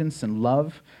repentance and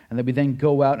love, and that we then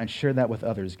go out and share that with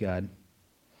others, God.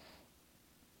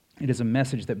 It is a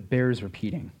message that bears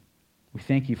repeating. We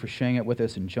thank you for sharing it with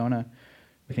us in Jonah.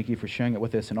 We thank you for sharing it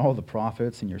with us in all the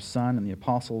prophets and your Son and the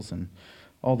apostles and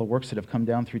all the works that have come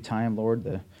down through time, Lord,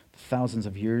 the thousands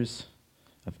of years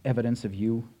of evidence of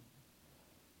you.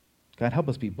 God, help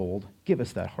us be bold. Give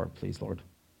us that heart, please, Lord.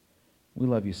 We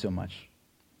love you so much.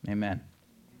 Amen.